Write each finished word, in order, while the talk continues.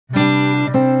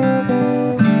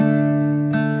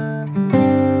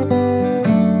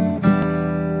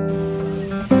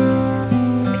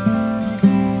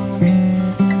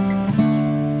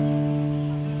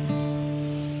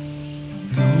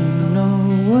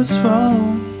what's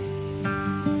wrong,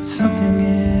 but something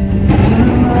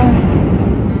isn't right.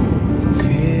 I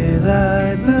feel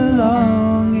I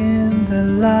belong in the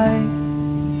light.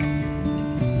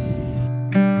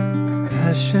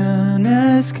 Passion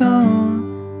has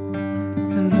gone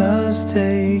and love's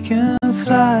taken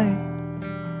flight.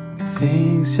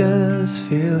 Things just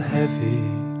feel heavy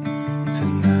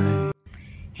tonight.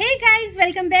 Hey guys,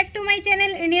 welcome back to my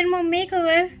channel Indian mom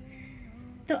makeover.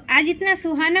 तो आज इतना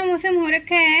सुहाना मौसम हो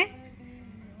रखा है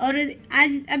और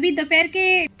आज अभी दोपहर के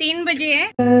 3 बजे है।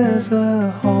 There's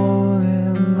a hole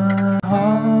in my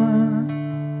heart,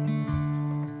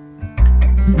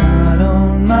 not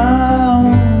on my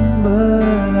own,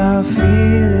 but I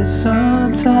feel it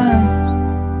sometimes.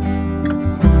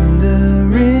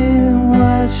 Wondering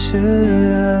what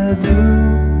should I do,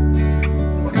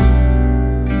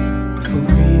 for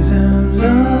reasons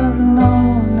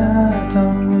unknown. I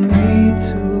don't need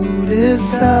to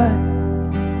decide.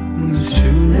 It's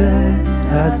true that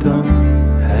I don't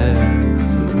have a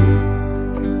clue.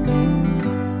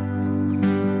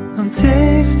 I'm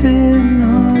tasting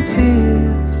no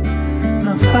tears,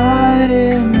 not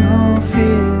fighting no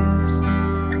fears.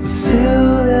 Still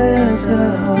there's a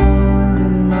hole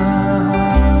in my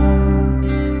heart.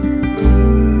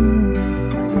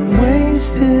 I'm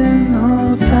wasting no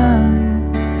time,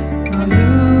 I'm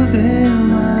losing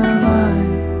my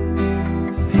mind,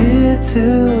 here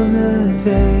till the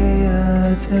day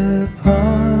I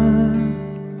depart.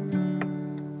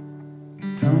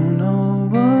 Don't know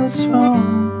what's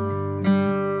wrong,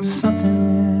 something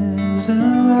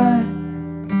isn't right.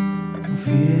 Don't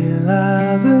feel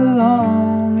I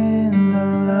belong in the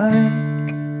light.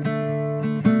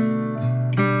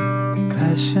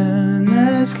 Passion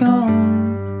has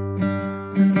gone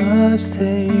and love's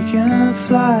taken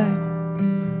flight.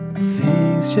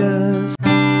 Things just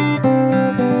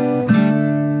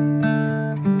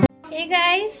Hey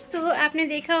guys, तो आपने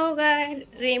देखा होगा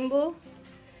rainbow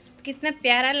कितना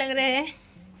प्यारा लग रहा है।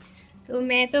 तो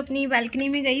मैं तो अपनी बालकनी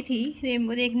में गई थी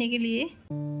रेनबो देखने के लिए।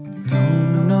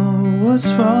 don't know what's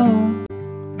wrong.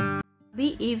 अभी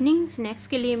इवनिंग स्नैक्स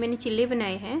के लिए मैंने चिल्ले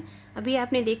बनाए हैं। अभी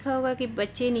आपने देखा होगा कि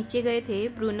बच्चे नीचे गए थे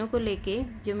ब्रूनो को लेके,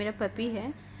 जो मेरा पपी है,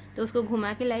 तो उसको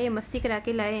घुमा के लाए, मस्ती करा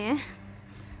के लाए हैं।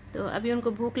 तो अभी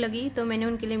उनको भूख लगी तो मैंने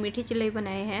उनके लिए मीठे चिल्ले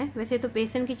बनाए हैं। वैसे तो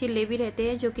बेसन के चिल्ले भी रहते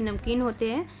हैं जो कि नमकीन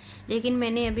होते हैं, लेकिन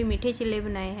मैंने अभी मीठे चिल्ले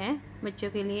बनाए हैं बच्चों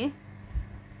के लिए।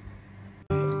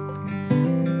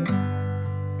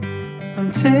 I'm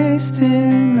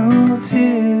tasting no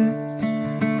tears,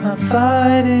 not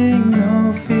fighting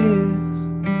no fears,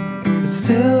 but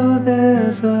still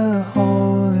there's a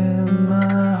hole in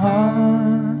my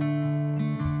heart.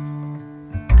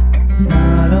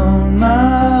 Not on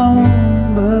my own,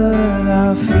 but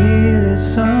I feel it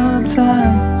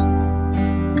sometimes.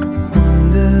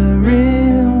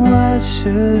 Wondering what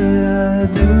should I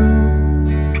do,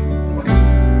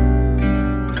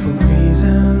 for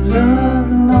reasons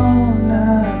unknown. I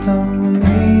don't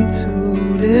need to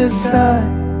decide.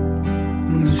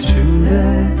 It's true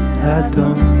that I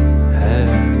don't have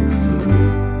a clue.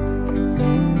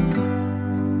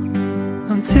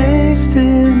 I'm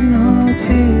tasting no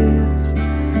tears,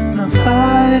 not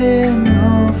fighting no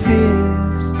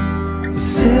fears.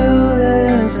 Still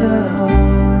there's a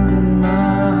hole in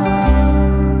my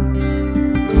heart.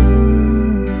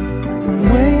 I'm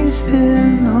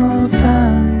wasting no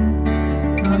time,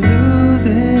 I'm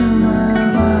losing my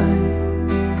mind,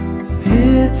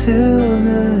 here till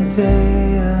the day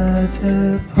I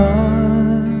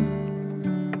depart.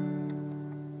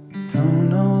 Don't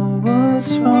know what's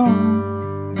wrong,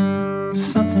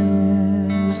 something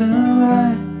isn't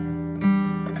right.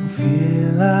 Don't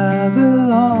feel I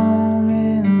belong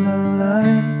in the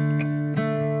light.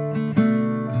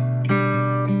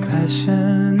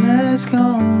 Passion has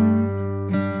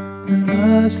gone and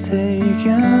love's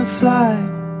taken flight.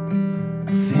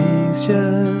 Things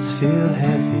just feel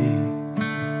heavy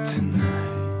tonight.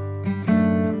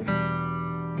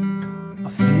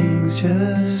 Things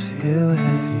just feel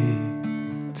heavy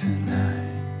tonight.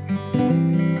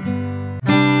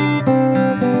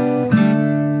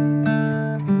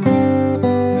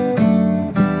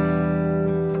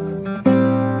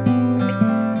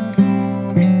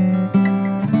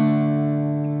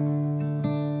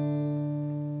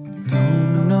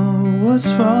 Don't know what's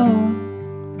wrong,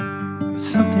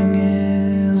 something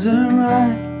isn't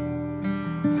right.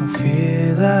 Don't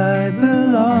feel I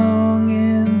belong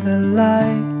in the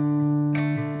light.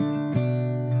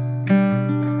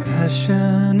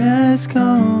 Passion has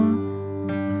gone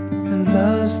and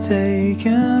love's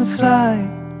taken flight.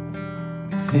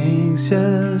 Things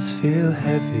just feel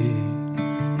heavy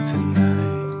tonight.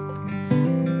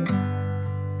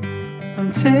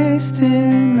 I'm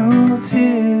tasting no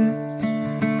tears,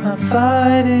 I'm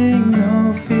fighting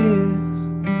no fears,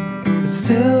 but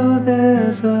still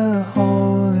there's a hope.